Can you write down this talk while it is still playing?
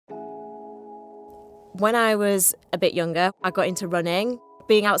When I was a bit younger, I got into running.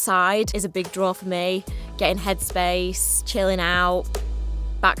 Being outside is a big draw for me, getting headspace, chilling out.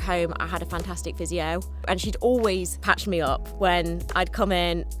 Back home, I had a fantastic physio, and she'd always patch me up when I'd come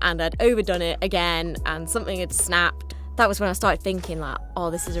in and I'd overdone it again and something had snapped. That was when I started thinking like,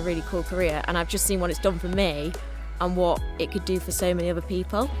 oh, this is a really cool career, and I've just seen what it's done for me and what it could do for so many other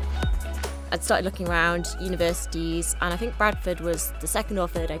people. I'd started looking around universities, and I think Bradford was the second or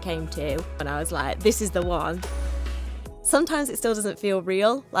third I came to, and I was like, this is the one. Sometimes it still doesn't feel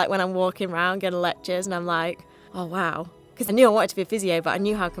real, like when I'm walking around getting lectures and I'm like, oh wow. Because I knew I wanted to be a physio, but I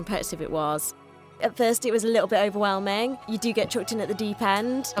knew how competitive it was. At first it was a little bit overwhelming. You do get chucked in at the deep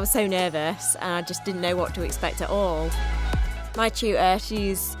end. I was so nervous and I just didn't know what to expect at all. My tutor,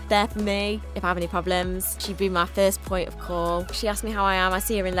 she's there for me if I have any problems. She'd be my first point of call. She asks me how I am. I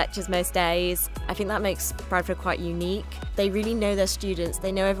see her in lectures most days. I think that makes Bradford quite unique. They really know their students.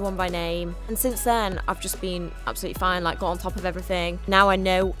 They know everyone by name. And since then, I've just been absolutely fine, like got on top of everything. Now I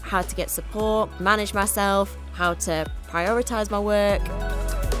know how to get support, manage myself, how to prioritise my work.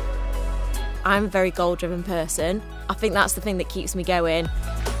 I'm a very goal-driven person. I think that's the thing that keeps me going.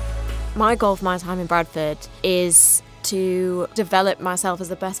 My goal for my time in Bradford is to develop myself as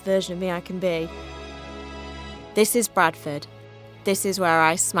the best version of me I can be. This is Bradford. This is where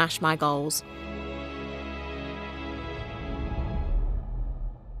I smash my goals.